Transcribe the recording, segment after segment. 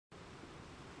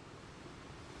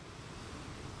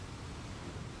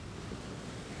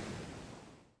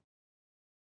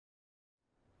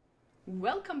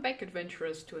Welcome back,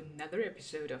 adventurers, to another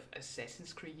episode of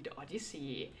Assassin's Creed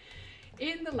Odyssey.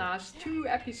 In the last two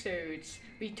episodes,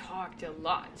 we talked a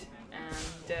lot,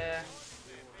 and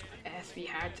as we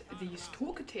had these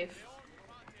talkative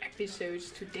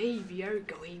episodes, today we are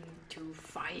going to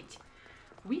fight.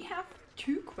 We have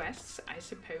two quests, I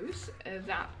suppose,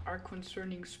 that are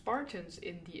concerning Spartans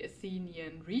in the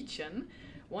Athenian region.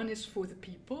 One is for the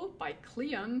people by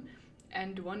Cleon,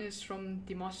 and one is from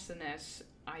Demosthenes,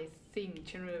 I think.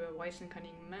 Generally a wise and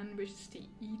cunning man wishes the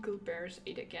eagle bears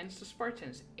aid against the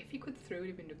Spartans. If he could throw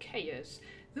them into chaos,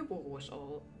 the war was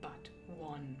all but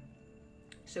won.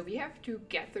 So we have to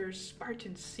gather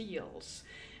Spartan seals,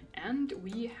 and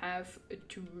we have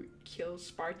to kill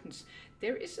Spartans.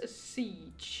 There is a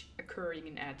siege occurring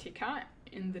in Attica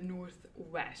in the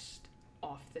northwest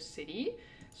of the city.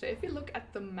 So if you look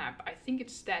at the map, I think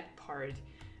it's that part.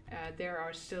 There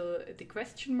are still the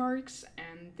question marks,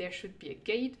 and there should be a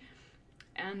gate,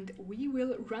 and we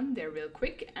will run there real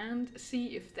quick and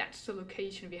see if that's the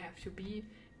location we have to be,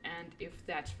 and if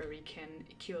that's where we can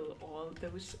kill all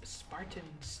those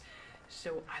Spartans.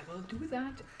 So I will do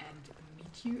that and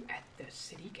meet you at the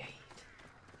city gate.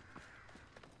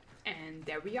 And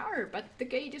there we are, but the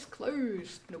gate is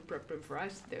closed. No problem for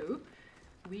us though.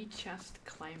 We just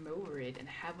climb over it and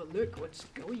have a look what's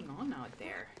going on out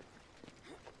there.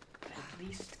 At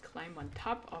least climb on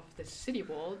top of the city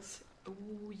walls.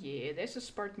 Oh yeah, there's a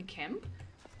Spartan camp.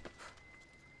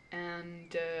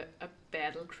 And a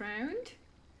battleground.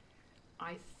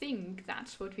 I think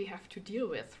that's what we have to deal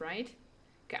with, right?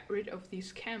 Get rid of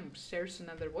these camps. There's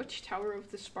another watchtower of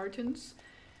the Spartans.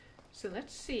 So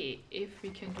let's see if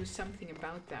we can do something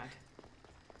about that.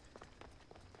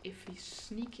 If we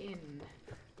sneak in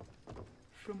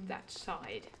from that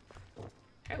side.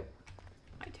 Oh,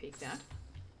 I take that.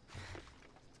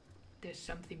 There's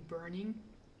something burning.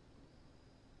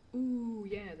 Ooh,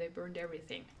 yeah, they burned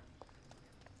everything.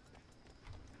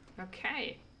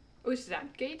 Okay. Oh, is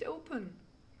that gate open?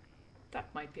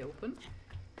 That might be open.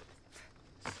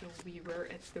 So we were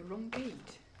at the wrong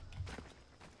gate.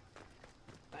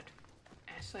 But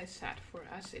as I said, for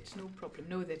us it's no problem.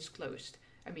 No, that's closed.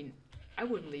 I mean, I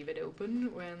wouldn't leave it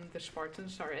open when the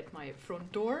Spartans are at my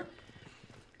front door.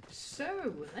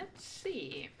 So, let's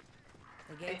see.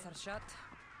 The gates are shut.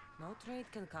 No trade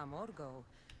can come or go,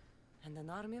 and an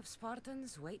army of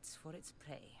Spartans waits for its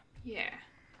prey. Yeah.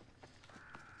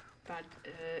 But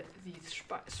these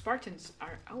Spartans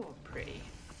are our prey.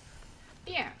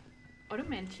 Yeah.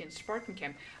 Odomantian Spartan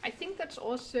camp. I think that's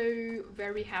also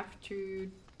where we have to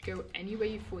go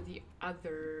anyway for the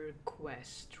other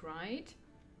quest, right?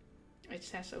 It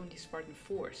says only Spartan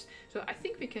force. So I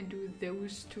think we can do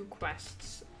those two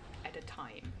quests at a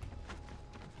time.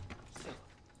 So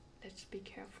let's be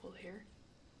careful here.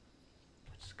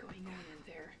 What's going on in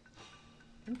there?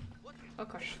 Oh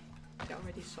gosh, they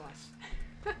already saw us.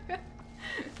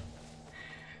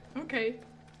 Okay.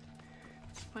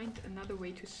 Let's find another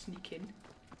way to sneak in.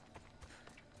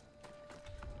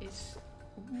 Is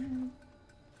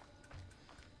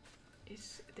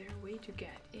there a way to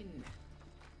get in?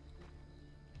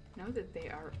 Now that they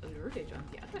are alerted on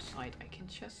the other side, I can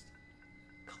just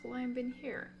climb in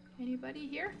here. Anybody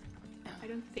here? I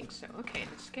don't think so. Okay,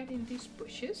 let's get in these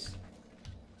bushes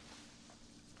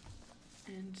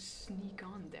and sneak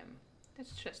on them.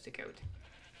 That's just a goat.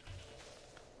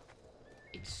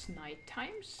 It's night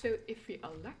time, so if we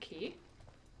are lucky,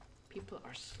 people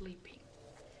are sleeping.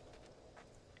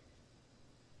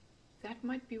 That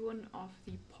might be one of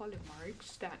the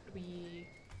polymarchs that we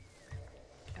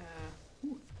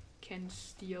can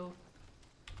steal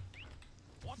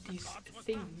these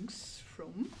things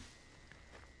from.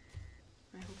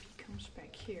 I hope he comes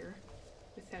back here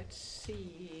without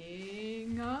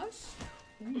seeing us.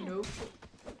 Ooh, no.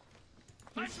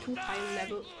 He's too high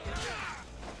level.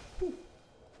 Ooh.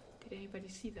 Did anybody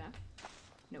see that?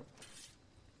 No.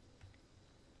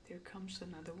 There comes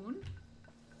another one.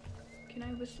 Can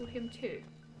I whistle him too?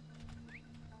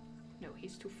 No,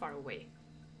 he's too far away.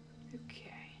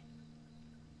 Okay.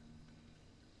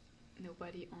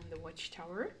 Nobody on the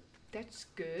watchtower. That's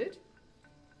good.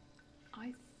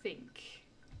 I think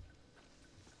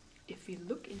if we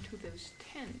look into those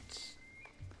tents,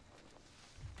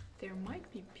 there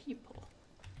might be people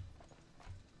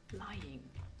lying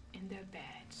in their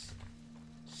beds,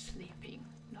 sleeping,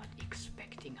 not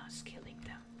expecting us killing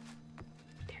them.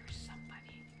 There's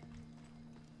somebody.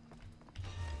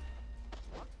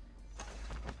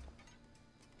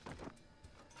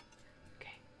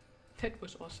 Okay, that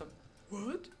was awesome.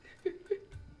 What?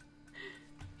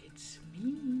 It's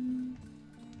me.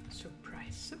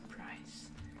 Surprise, surprise.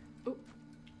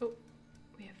 Oh,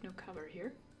 we have no cover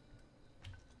here.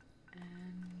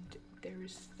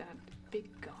 big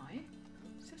guy.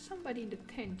 Is there somebody in the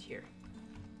tent here?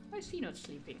 Why is he not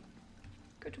sleeping?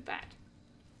 Go to bed.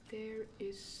 There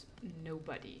is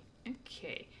nobody.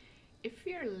 Okay. If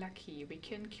we are lucky, we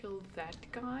can kill that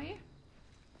guy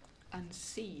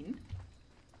unseen.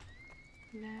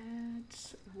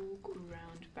 Let's walk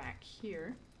around back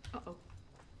here. Uh-oh.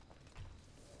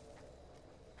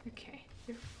 Okay,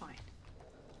 you're fine.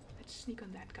 Let's sneak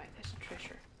on that guy. There's a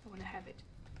treasure. I want to have it.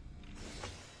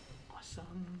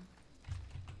 Awesome.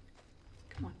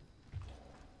 Come on.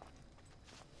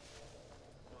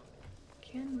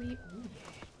 Can we... Ooh,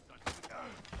 yeah.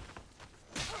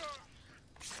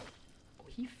 Oh,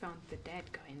 he found the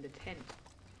dead guy in the tent.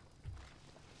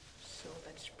 So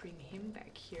let's bring him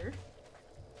back here.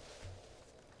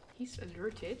 He's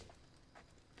alerted,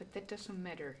 but that doesn't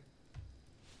matter.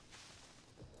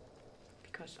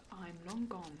 Because I'm long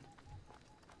gone.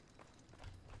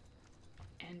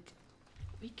 And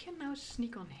we can now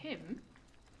sneak on him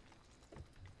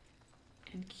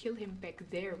and kill him back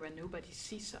there where nobody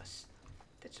sees us.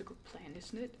 That's a good plan,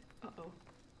 isn't it? Uh-oh.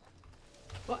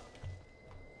 What?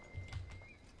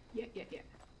 Yeah.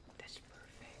 That's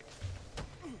perfect.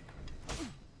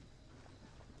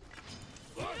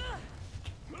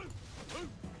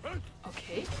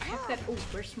 Okay, I have that. Oh,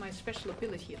 where's my special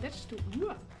ability? Let's do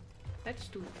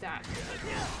that.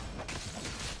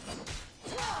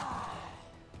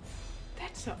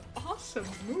 That's an awesome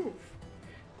move.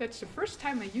 That's the first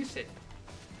time I use it.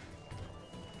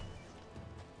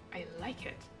 I like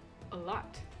it a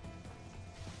lot.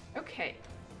 Okay.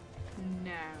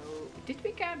 Now, did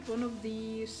we get one of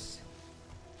these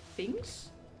things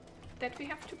that we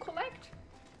have to collect?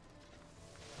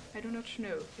 I do not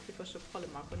know if it was a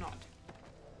polymark or not.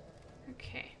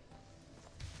 Okay.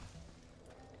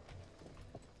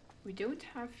 We don't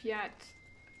have yet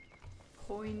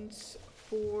points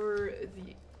for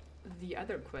the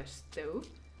other quest though.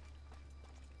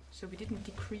 So we didn't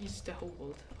decrease the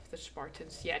hold of the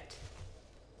Spartans yet.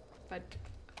 But,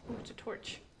 oh, it's a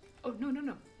torch. Oh,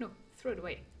 no, throw it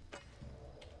away.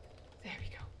 There we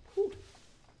go. Whew.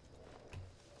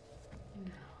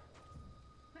 Now,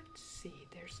 let's see,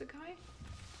 there's the guy.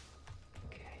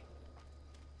 Okay.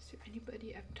 Is there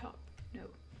anybody up top? No.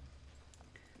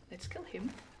 Let's kill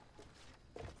him.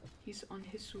 He's on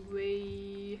his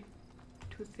way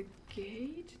to the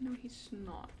gate? No, he's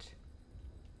not.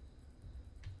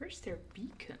 Where's their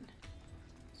beacon?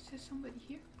 Is there somebody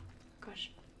here?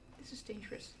 Gosh, this is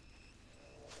dangerous.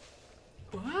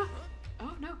 What?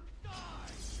 Oh no.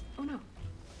 Oh no.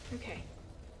 Okay.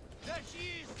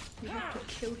 We have to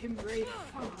kill him very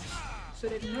fast so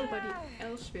that nobody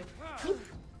else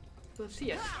will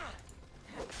see us.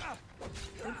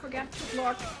 Don't forget to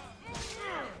block.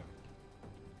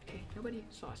 Okay, nobody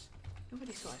saw us.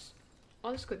 Nobody saw us.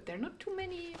 All is good. There are not too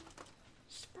many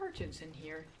Spartans in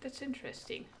here. That's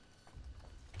interesting.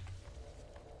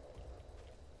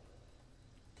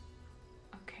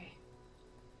 Okay.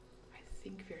 I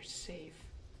think we're safe.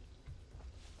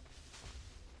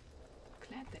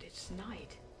 Glad that it's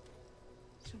night.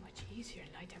 So much easier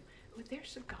nighttime. Oh,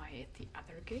 there's a guy at the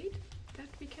other gate that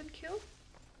we can kill.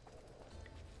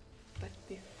 But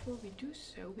before we do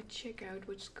so, we check out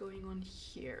what's going on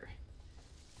here.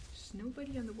 There's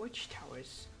nobody on the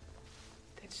watchtowers.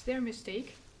 That's their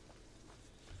mistake.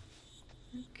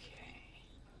 Okay.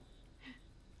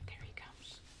 There he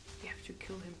comes. We have to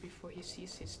kill him before he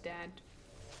sees his dad.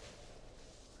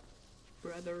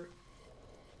 Brother.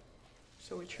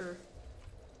 Soldier.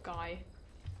 Guy.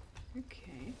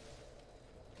 Okay.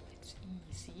 It's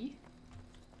easy.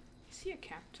 Is he a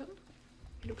captain?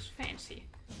 He looks fancy.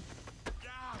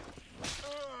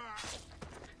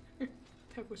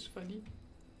 That was funny.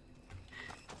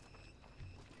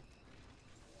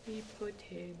 We put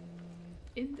him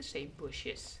in the same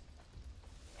bushes.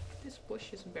 This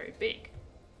bush isn't very big.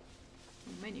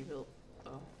 Many will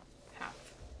have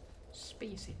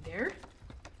space in there.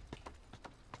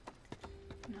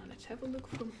 Now let's have a look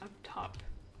from up top.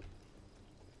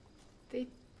 They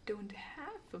don't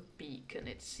have a beacon,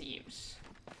 it seems.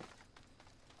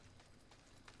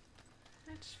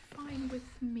 That's fine with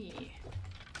me.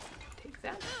 Take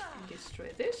that and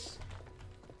destroy this.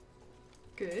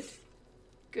 Good.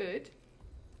 Good.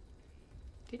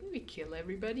 Didn't we kill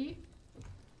everybody?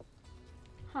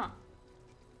 Huh.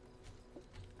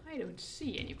 I don't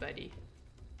see anybody.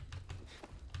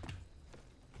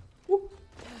 Woo!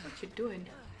 What you doing?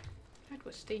 That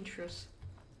was dangerous.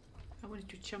 I wanted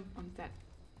to jump on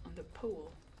the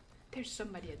pole. There's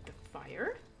somebody at the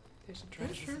fire. There's a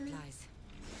treasure. Supplies.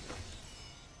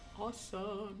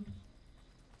 Awesome.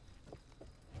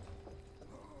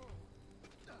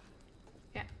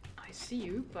 Yeah, I see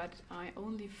you, but I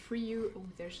only free you. Oh,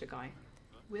 there's a guy.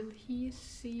 Will he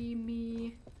see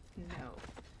me? No.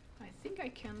 I think I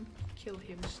can kill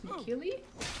him sneakily.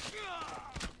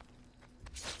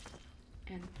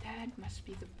 And that must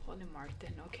be the polymorph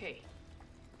then. Okay.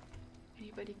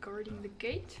 Anybody guarding the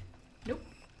gate? Nope.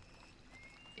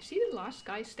 Is he the last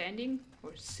guy standing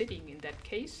or sitting in that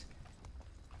case?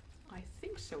 I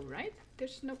think so, right?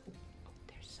 There's no... Oh,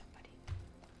 there's somebody.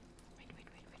 Wait.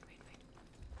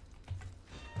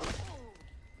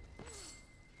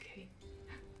 Okay.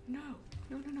 No.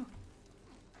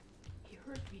 He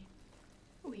hurt me.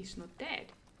 Oh, he's not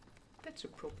dead. That's a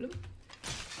problem.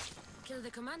 Kill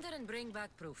the commander and bring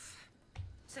back proof.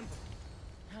 Simple.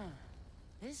 Huh.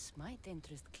 This might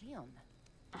interest Cleon.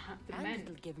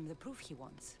 It'll give him the proof he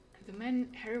wants. The man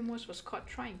Heremos was caught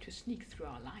trying to sneak through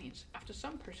our lines. After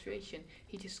some persuasion,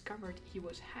 he discovered he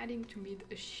was heading to meet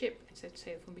a ship and set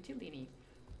sail for Mytilene.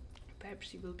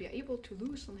 Perhaps he will be able to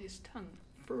loosen his tongue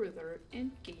further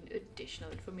and gain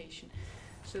additional information.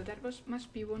 So that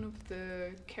must be one of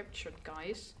the captured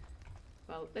guys.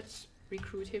 Well, let's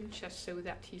recruit him just so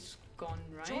that he's gone,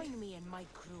 right? Join me and my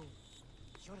crew.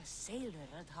 You're a sailor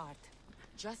at heart,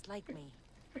 just like me.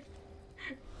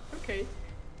 Okay.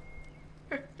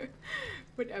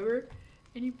 Whatever.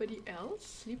 Anybody else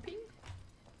sleeping?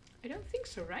 I don't think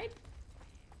so, right?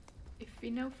 If we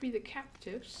now free the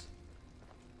captives,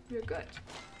 we're good.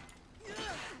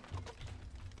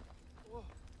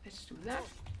 Let's do that.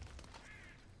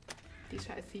 These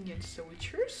are Athenian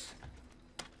soldiers,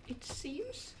 it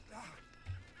seems.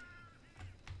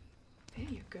 There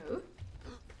you go.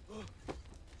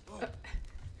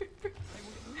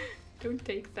 Don't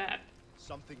take that.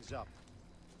 Something's up.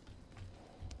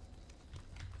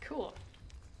 Cool.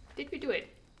 Did we do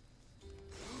it?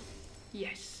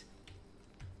 Yes.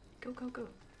 Go.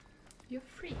 You're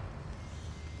free.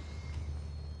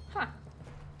 Huh.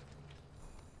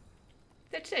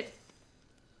 That's it.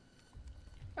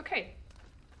 Okay.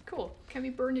 Cool. Can we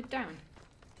burn it down?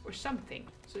 Or something,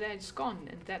 so that it's gone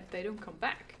and that they don't come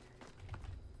back.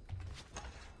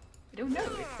 I don't know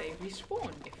if they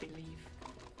respawn if we leave.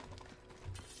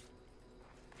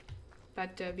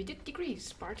 But we did decrease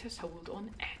Sparta's hold on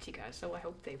Attica, so I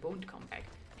hope they won't come back.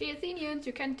 Hey Athenians,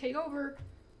 you can take over!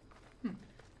 Well,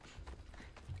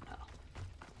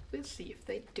 we'll see if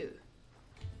they do.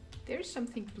 There's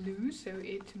something blue, so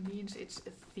it means it's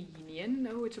Athenian.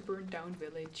 No, it's a burned down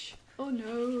village. Oh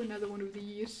no, another one of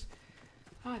these.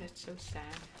 Ah, that's so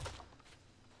sad.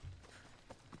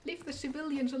 Leave the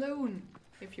civilians alone,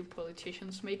 if you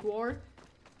politicians make war.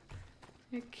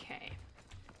 Okay.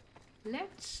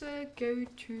 Let's go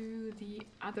to the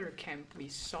other camp we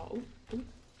saw.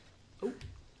 Oh.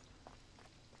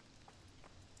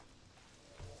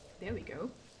 There we go.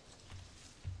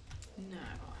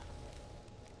 Now,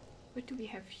 what do we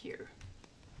have here?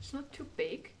 It's not too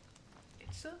big.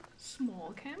 It's a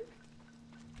small camp.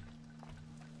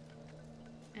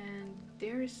 And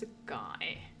there is a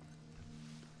guy.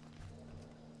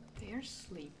 They're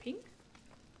sleeping.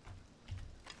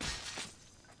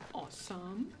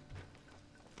 Awesome.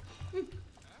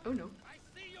 Oh no.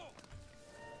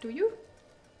 Do you?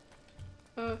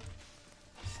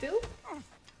 Still? Ha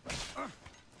ha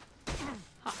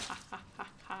ha ha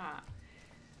ha.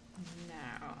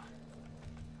 Now,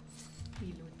 we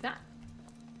loot that.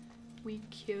 We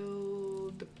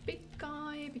kill the big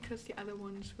guy because the other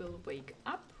ones will wake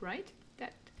up, right?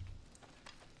 That.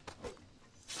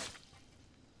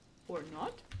 Or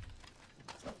not.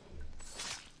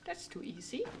 That's too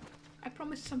easy. I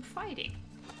promised some fighting.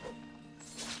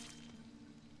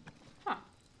 Huh.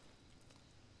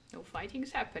 No fighting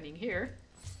is happening here.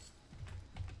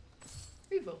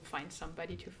 We will find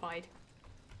somebody to fight.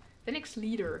 The next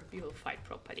leader we will fight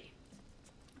properly.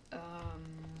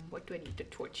 What do I need? The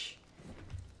torch.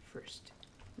 First.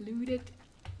 Loot it.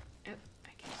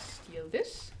 I can steal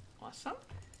this. Awesome.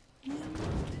 And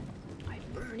I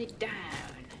burn it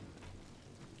down.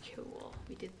 Cool.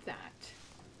 We did that.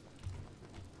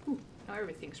 Ooh, now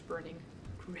everything's burning.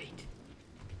 Great.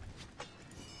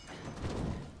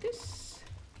 This.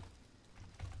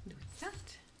 Loot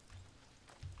that.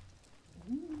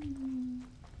 Ooh.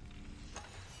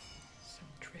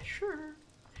 Some treasure.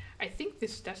 I think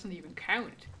this doesn't even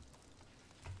count.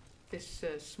 This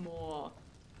small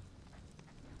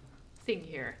thing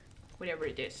here. Whatever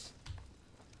it is.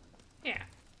 Yeah.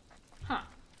 Huh.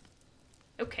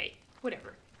 Okay.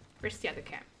 Whatever. Where's the other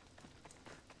camp?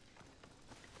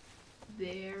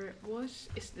 There was...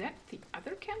 Is that the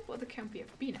other camp or the camp we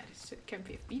have been at? It's the camp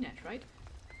we have been at, right?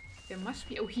 There must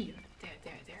be... Oh, here.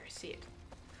 There. I see it.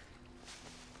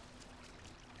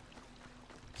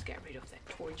 Let's get rid of that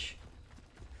torch.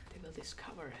 That will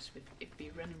discover us if we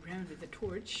run around with a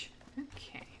torch.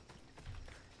 Okay.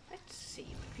 Let's see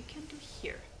what we can do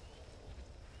here.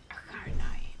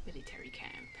 Akarnai military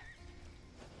camp.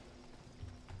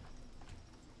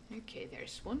 Okay,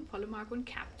 there's one polemark, one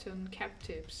captain,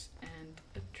 captives, and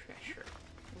a treasure.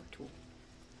 Or two.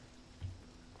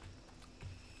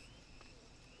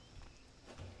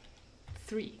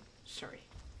 Three, sorry.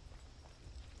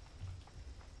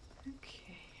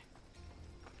 Okay.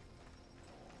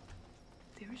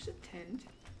 There's a tent.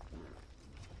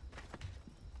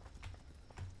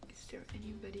 Is there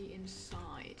anybody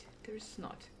inside? There's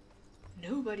not.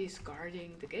 Nobody's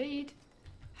guarding the gate.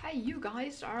 Hey, you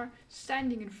guys are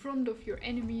standing in front of your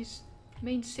enemy's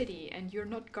main city and you're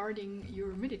not guarding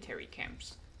your military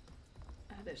camps.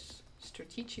 That is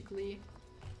strategically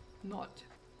not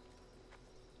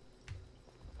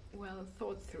well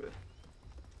thought through.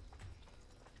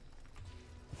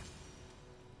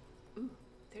 Ooh,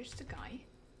 there's the guy.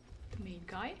 The main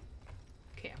guy.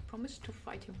 Okay, I promise to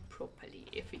fight him properly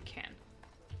if we can.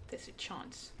 There's a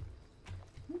chance.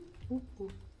 Ooh, ooh,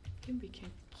 ooh. Him we can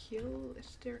kill.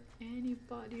 Is there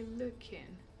anybody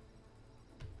looking?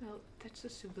 Well, that's a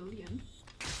civilian.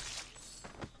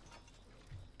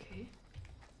 Okay.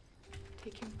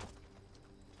 Take him.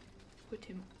 Put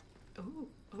him. Oh,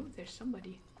 oh, there's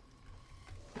somebody.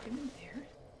 Put him in there.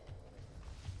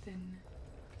 Then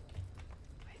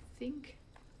I think.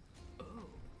 Oh,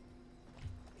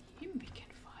 him we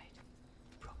can fight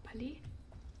properly.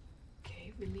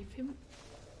 Okay, we leave him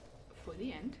for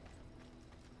the end.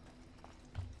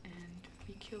 And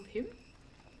we kill him.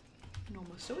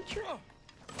 Normal soldier.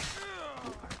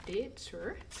 You are dead,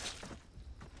 sir.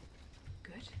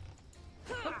 Good.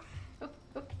 Up, up,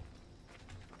 up.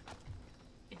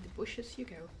 In the bushes you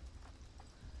go.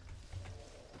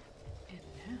 And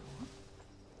now,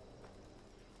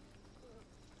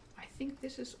 I think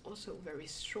this is also a very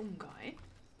strong guy.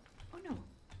 Oh no,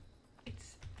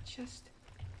 it's just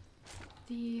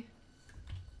the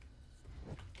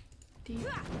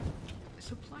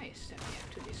supplies that we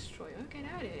have to destroy. Oh, get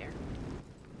out of there.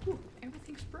 Ooh,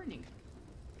 everything's burning.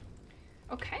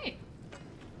 Okay.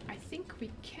 I think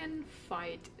we can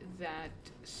fight that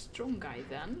strong guy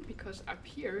then, because up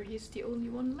here he's the only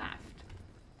one left.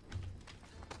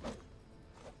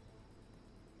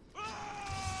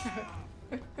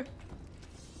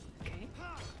 Okay.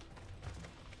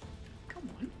 Come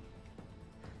on.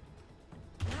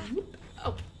 Whoop.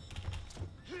 Oh.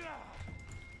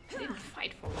 I didn't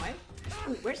fight for a while.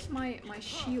 Ooh, where's my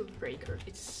shield breaker?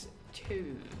 It's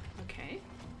 2. Okay.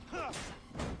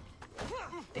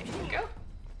 There you go.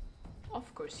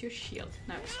 Of course, your shield.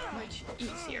 Now it's much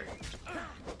easier.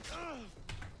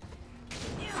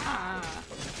 Ah,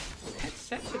 that's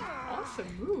such an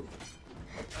awesome move.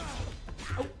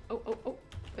 Oh, oh, oh, oh.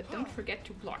 But don't forget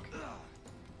to block.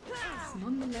 It's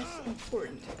nonetheless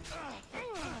important.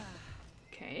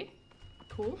 Okay.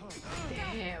 Cool.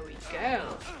 There we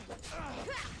go.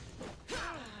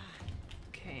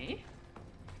 Okay.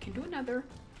 I can do another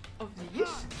of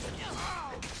these.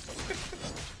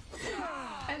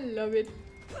 I love it.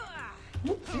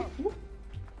 Whoop, whoop, whoop.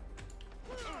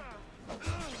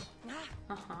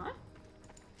 Uh-huh.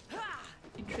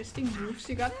 Interesting moves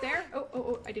you got there. Oh, oh,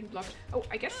 oh, I didn't block. Oh,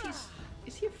 I guess he's...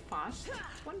 Is he a fast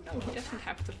one? No, he doesn't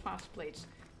have the fast blades.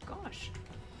 Gosh.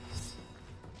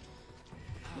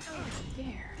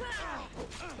 There.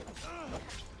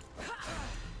 I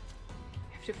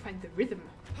have to find the rhythm.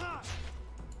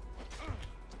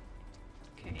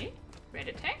 Okay. Red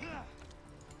attack.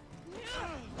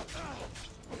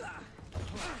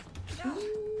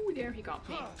 Ooh, there he got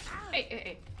me. Hey, hey,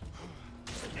 hey.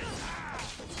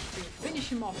 We'll finish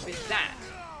him off with that.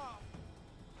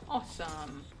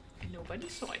 Awesome. And nobody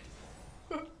saw it.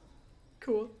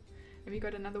 Cool. And we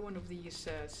got another one of these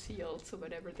seals or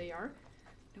whatever they are.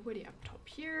 Nobody up top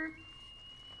here.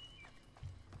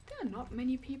 There are not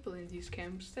many people in these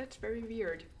camps. That's very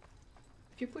weird.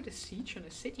 If you put a siege on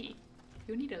a city,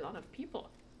 you need a lot of people.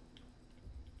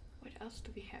 What else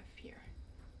do we have here?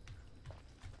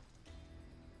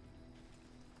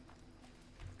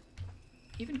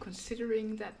 Even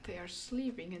considering that they are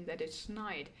sleeping and that it's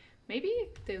night, maybe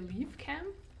they leave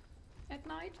camp at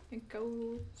night and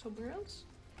go somewhere else?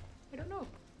 I don't know.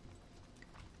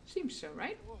 Seems so,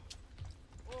 right?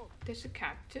 There's a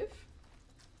captive.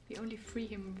 We only free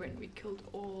him when we killed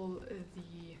all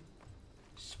the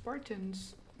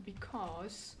Spartans,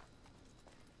 because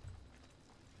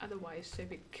otherwise they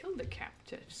will kill the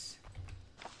captives.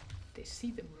 They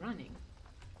see them running.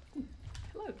 Ooh,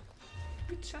 hello.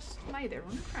 You just lie there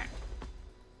on the ground.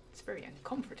 It's very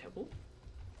uncomfortable,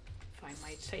 if I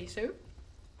might say so.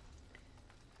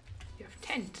 You have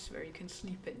tents where you can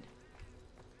sleep in.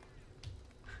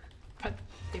 But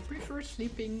they prefer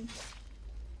sleeping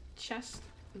just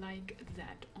like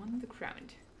that on the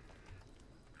ground.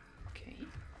 Okay.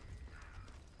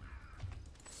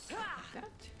 Like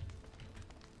that.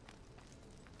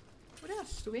 What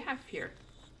else do we have here?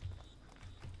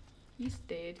 He's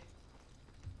dead.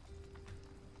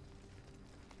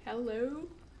 Hello?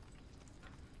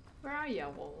 Where are you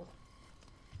all?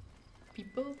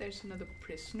 People, there's another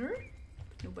prisoner.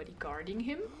 Nobody guarding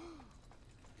him.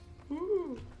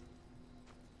 Ooh.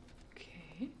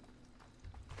 Okay.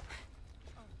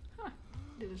 Huh.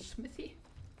 Little smithy.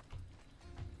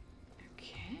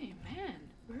 Okay, man.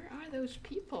 Where are those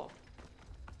people?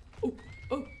 Oh,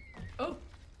 oh, oh.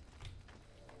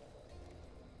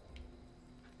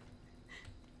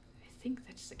 I think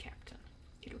that's the captain.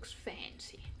 He looks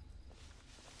fancy.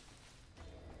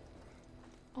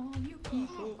 All you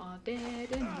people are dead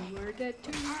and you are dead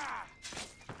too.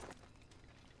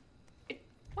 It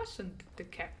wasn't the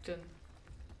captain.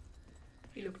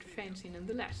 He looked fancy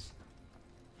nonetheless.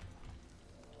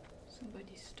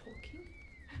 Somebody's talking.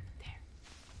 There.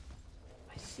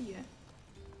 I see you.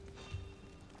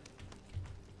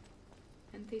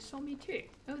 And they saw me too.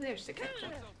 Oh, there's the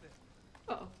captain.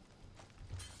 Uh-oh.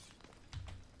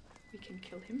 We can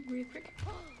kill him real quick.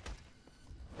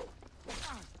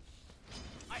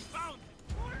 I found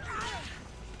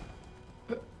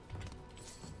it.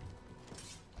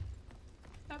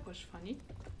 That was funny.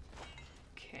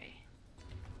 Okay.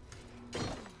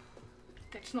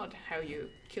 That's not how you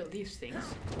kill these things.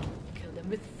 You kill them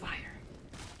with fire.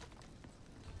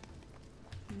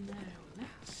 Now,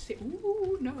 let's see.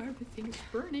 Ooh, now everything is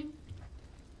burning.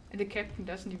 And the captain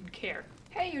doesn't even care.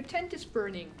 Hey, your tent is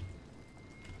burning.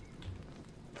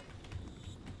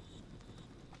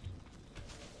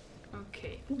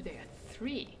 Okay. Ooh, there are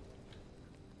 3.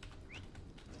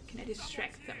 Can I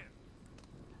distract them?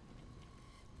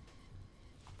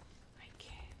 I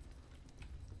can.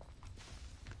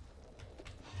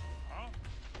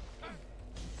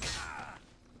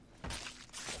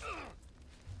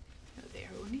 No, there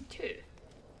are only 2.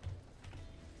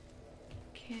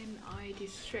 Can I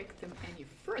distract them any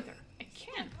further? I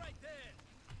can.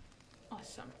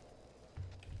 Awesome.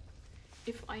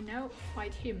 If I now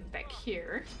fight him back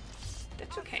here,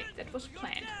 that's okay. That was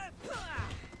planned.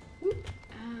 Whoop.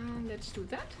 Let's do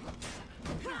that.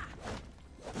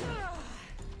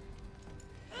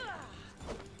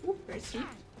 Ooh, where is he?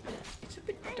 It's a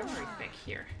bit dark back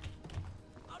here.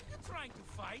 Are you trying to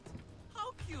fight?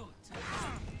 How cute!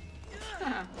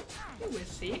 You will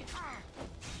see.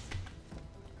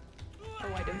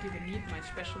 Oh, I don't even need my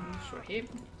special moves for him.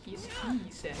 He's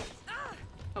easy.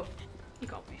 Oh, he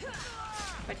got me.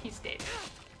 But he's dead.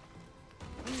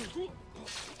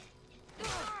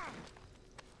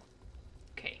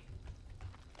 Okay.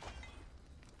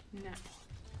 Now.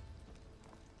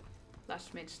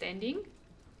 Last man standing.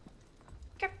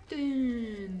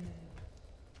 Captain!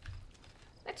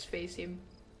 Let's face him.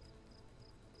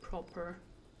 Proper.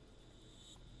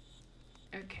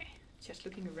 Okay. Just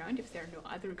looking around if there are no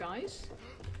other guys.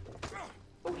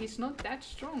 Oh, he's not that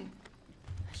strong.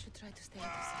 I should try to stay out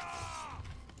of sight.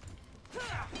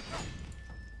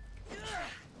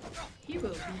 He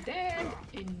will be dead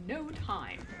in no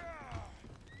time.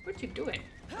 What you doing?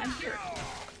 I'm here.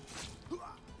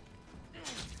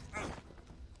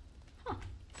 Huh.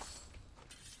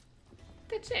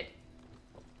 That's it.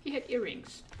 He had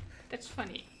earrings. That's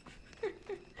funny.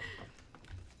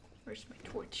 Where's my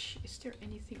torch? Is there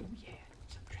anything? Oh yeah,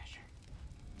 some treasure.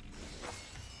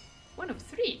 1 of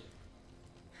 3.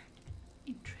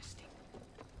 Interesting.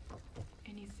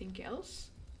 Anything else?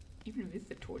 Even with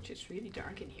the torch, it's really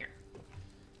dark in here.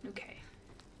 Okay.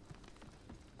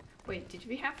 Wait, did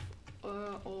we have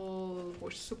all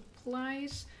our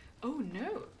supplies? Oh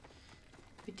no!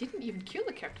 We didn't even kill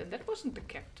the captain. That wasn't the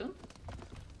captain.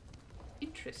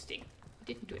 Interesting.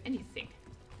 We didn't do anything.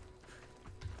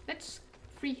 Let's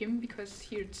free him because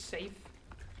here it's safe.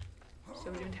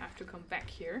 So we don't have to come back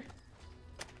here.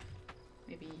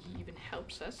 Maybe he even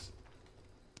helps us.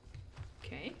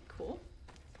 Okay, cool.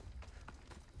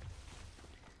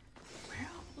 Where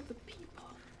are all the people?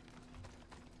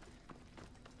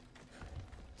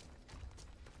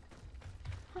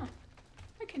 Huh.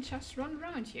 I can just run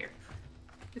around here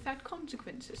without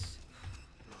consequences.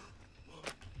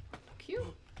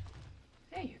 Cute.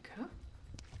 There you go.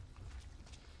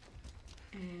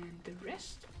 And the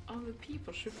rest of the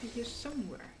people should be here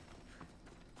somewhere.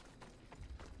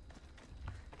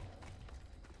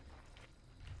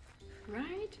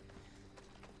 Right?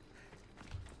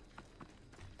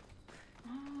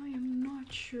 I am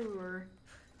not sure.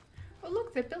 Oh look,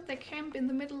 they built their camp in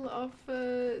the middle of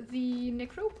the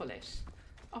necropolis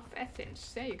of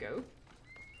Athens. There you go.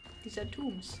 These are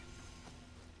tombs.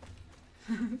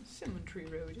 Cemetery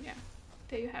Road, yeah.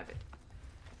 There you have it.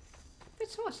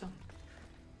 That's awesome.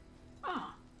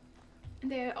 Ah,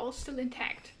 and they're all still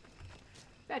intact.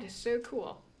 That is so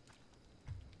cool.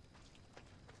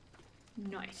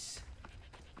 Nice.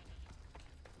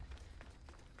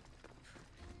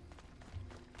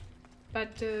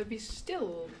 But we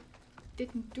still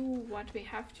didn't do what we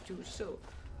have to do, so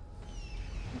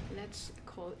let's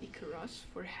call Icarus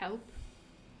for help.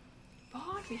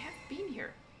 But we have been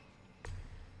here.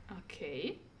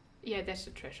 Okay. Yeah, that's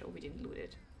the treasure. We didn't loot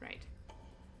it. Right.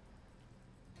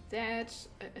 That's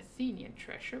Athenian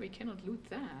treasure. We cannot loot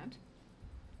that.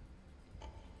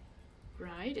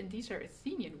 Right, and these are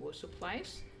Athenian war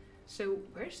supplies. So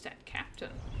where's that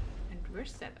captain? And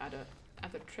where's that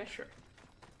other treasure?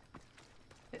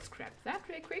 Let's grab that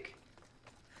real quick.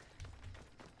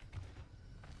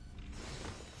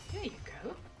 There you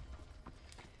go.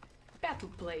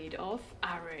 Battle blade of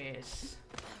Ares.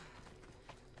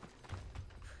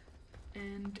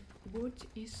 And what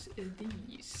is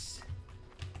these?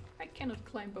 I cannot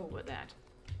climb over that.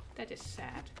 That is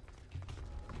sad.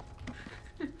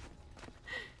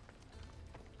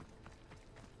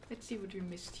 Let's see what we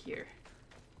missed here.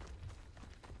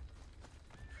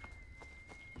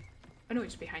 Oh no,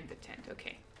 it's behind the tent,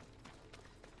 okay.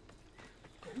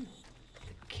 Oh,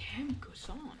 the camp goes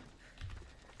on.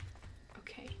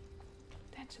 Okay,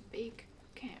 that's a big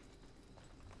camp.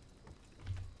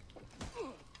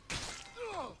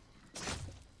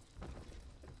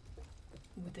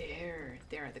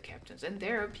 There are the captains, and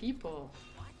there are people.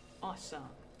 Awesome.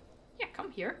 Yeah,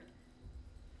 come here.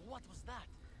 What was that?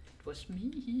 It was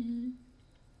me.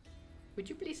 Would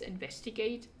you please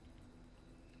investigate?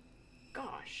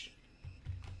 Gosh.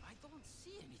 I don't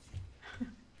see anything.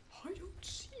 I don't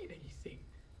see anything.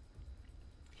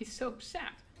 He's so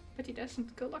upset, but he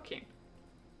doesn't go looking.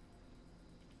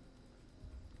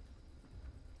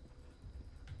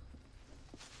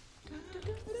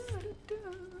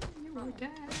 You are dead.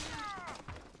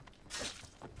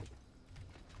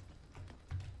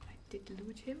 I did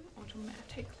loot him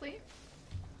automatically.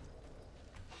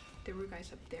 There were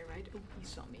guys up there, right? Oh, he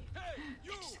saw me. Hey,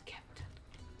 you! That's the captain.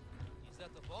 Is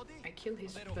that the body? I kill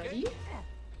his Is that buddy, okay?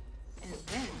 and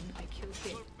then I kill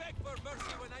him. You'll beg for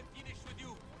mercy when I'm finished with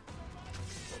you.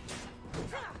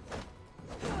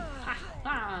 Ha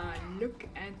ha! Look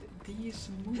at these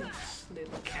moves,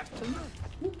 little captain.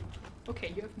 Ooh.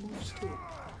 Okay, you have moves too.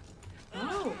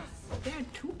 Oh, there are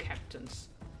two captains.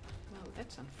 Well,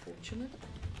 that's unfortunate.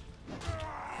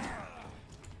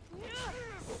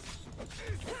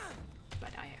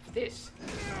 But I have this.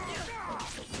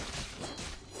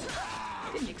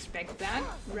 Didn't expect that,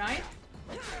 right?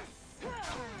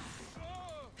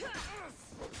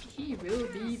 He will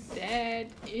be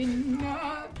dead in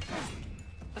a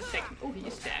second. Oh, he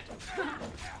is dead.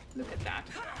 Look at that.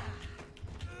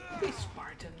 These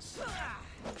Spartans.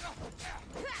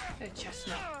 They're just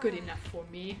not good enough for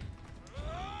me.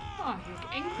 Oh,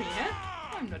 you're angry,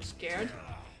 huh? I'm not scared.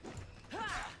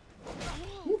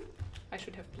 Ooh, I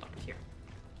should have blocked here.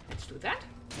 Let's do that.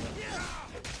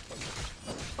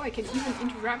 Oh, I can even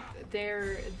interrupt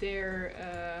their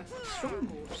strong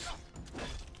moves.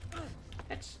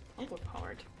 That's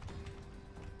overpowered.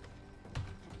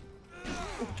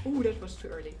 Oh, that was too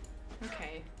early.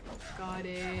 Okay, got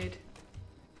it.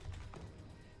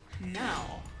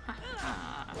 Now,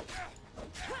 haha.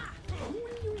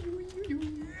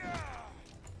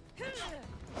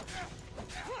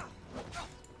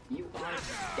 You are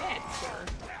dead, sir.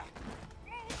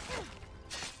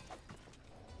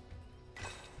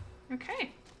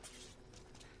 Okay.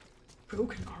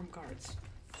 Broken arm guards.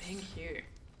 Thank you.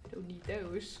 Don't need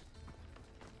those.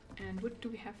 And what do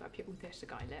we have up here? Oh, there's the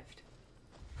guy left.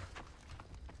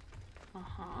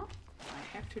 Uh-huh.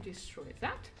 I have to destroy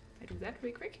that. I do that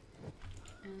real quick.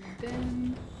 And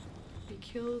then we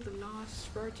kill the last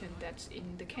Spartan that's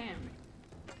in the camp.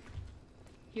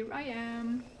 Here I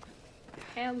am.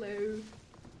 Hello.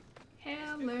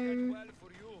 Hello. Well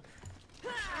for you.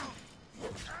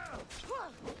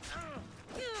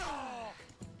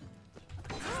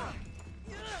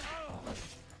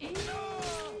 And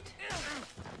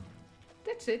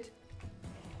that's it.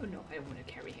 Oh no, I don't want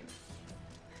to carry him.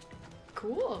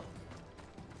 Cool.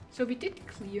 So we did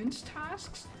Cleon's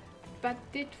tasks, but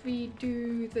did we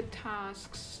do the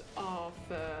tasks of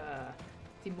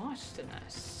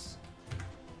Demosthenes?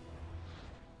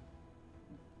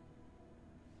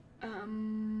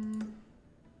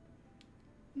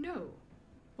 No.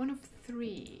 One of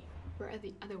three. Where are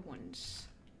the other ones?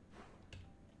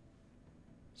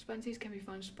 Spartan can be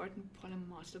found Spartan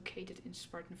polymers located in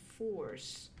Spartan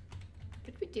 4s.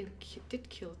 But we did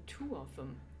kill 2 of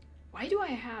them. Why do I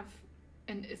have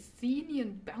an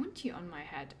Athenian bounty on my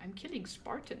head? I'm killing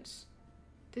Spartans.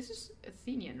 This is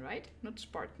Athenian, right? Not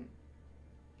Spartan.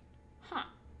 Huh.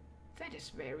 That is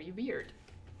very weird.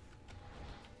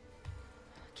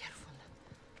 Careful.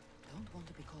 Don't want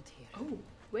to be caught here. Oh,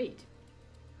 wait.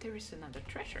 There is another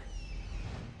treasure.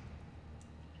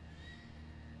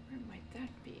 Where might that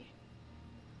be?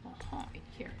 Uh-huh, in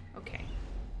here. Okay.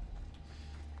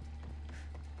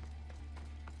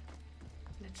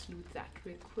 Let's loot that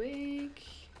real quick.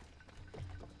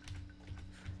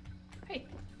 Hey.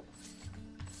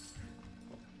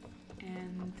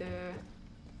 And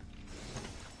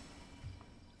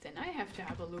then I have to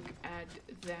have a look at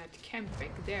that camp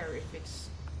back there if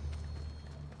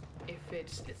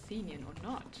it's Athenian or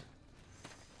not.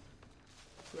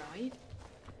 Right?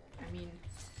 I mean,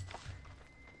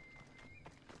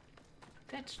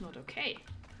 that's not okay.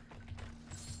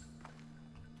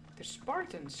 The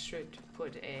Spartans should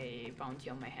put a bounty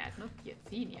on my head, not the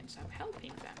Athenians. I'm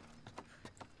helping them.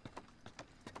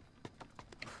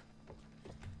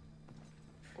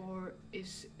 Or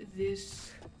is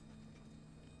this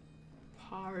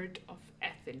part of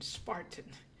Athens Spartan?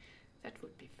 That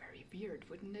would be very weird,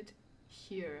 wouldn't it?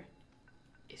 Here.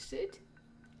 Is it?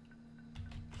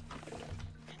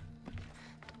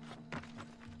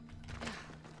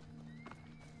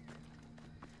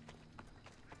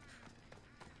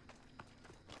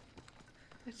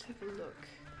 Let's have a look.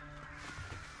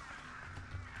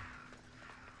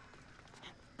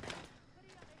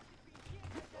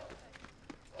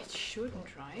 It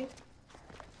shouldn't, right?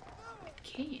 It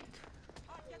can't.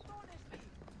 But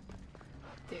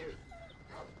there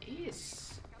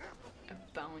is a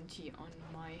bounty on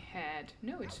my head.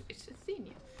 No, it's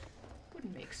Athenian.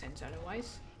 Wouldn't make sense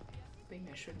otherwise. Maybe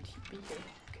I shouldn't be here.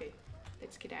 Okay,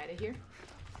 let's get out of here.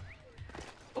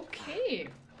 Okay.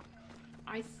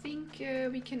 I think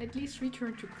we can at least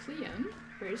return to Cleon.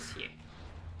 Where is he?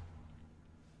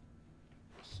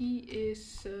 He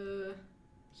is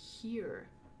here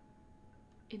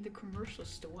in the commercial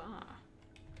store.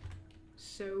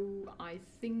 So I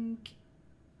think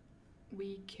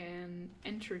we can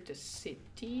enter the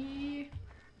city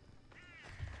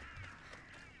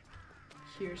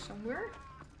here somewhere.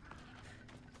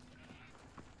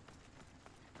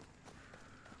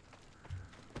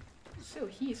 So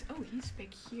he's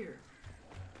back here.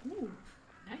 Ooh,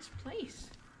 nice place.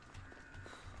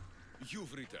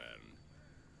 You've returned.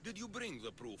 Did you bring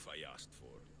the proof I asked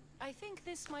for? I think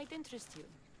this might interest you.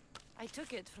 I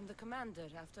took it from the commander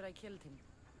after I killed him.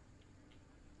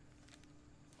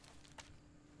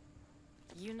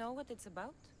 You know what it's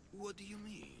about? What do you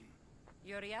mean?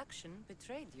 Your reaction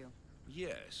betrayed you.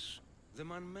 Yes. The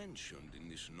man mentioned in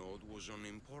this note was on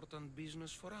important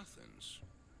business for Athens.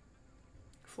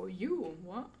 For you,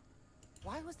 what?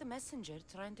 Why was the messenger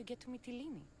trying to get to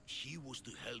Mytilene? He was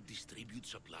to help distribute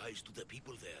supplies to the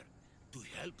people there, to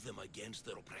help them against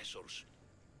their oppressors.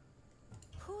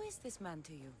 Who is this man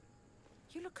to you?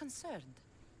 You look concerned.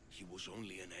 He was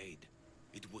only an aide.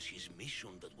 It was his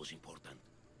mission that was important.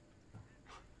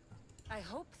 I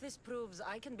hope this proves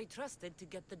I can be trusted to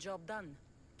get the job done.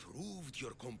 Proved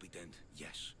you're competent,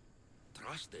 yes.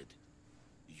 Trusted.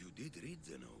 You did read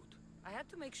the note. I had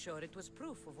to make sure it was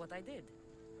proof of what I did.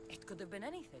 It could have been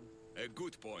anything. A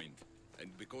good point.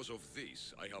 And because of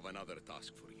this, I have another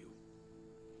task for you.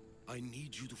 I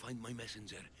need you to find my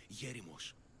messenger,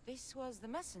 Yerimos. This was the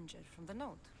messenger from the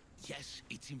note. Yes,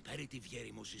 it's imperative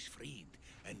Yerimos is freed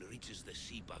and reaches the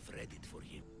ship I've readied for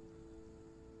him.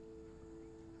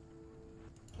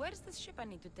 Where's the ship I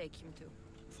need to take him to?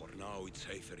 For now, it's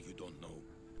safer you don't know.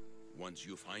 Once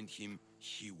you find him,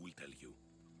 he will tell you.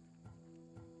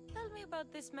 Tell me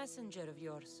about this messenger of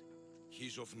yours.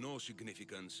 He's of no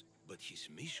significance, but his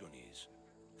mission is.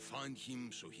 Find him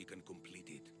so he can complete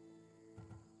it.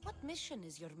 What mission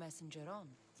is your messenger on?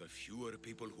 The fewer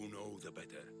people who know, the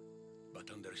better.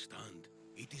 But understand,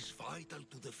 it is vital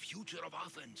to the future of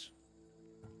Athens.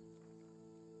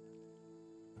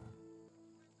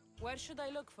 Where should I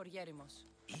look for Yerimos?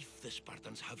 If the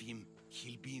Spartans have him,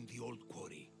 he'll be in the old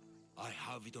quarry. I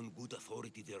have it on good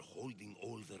authority they're holding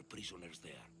all their prisoners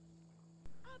there.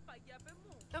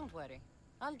 Don't worry.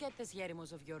 I'll get this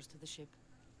Yerimos of yours to the ship.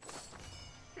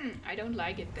 I don't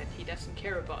like it that he doesn't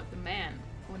care about the man,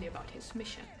 only about his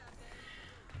mission.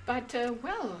 But,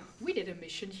 well, we did a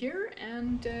mission here,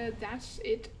 and that's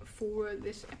it for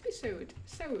this episode.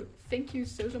 So, thank you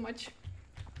so much.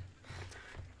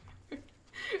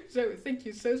 Thank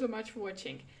you so much for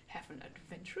watching. Have an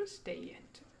adventurous day,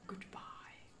 and goodbye.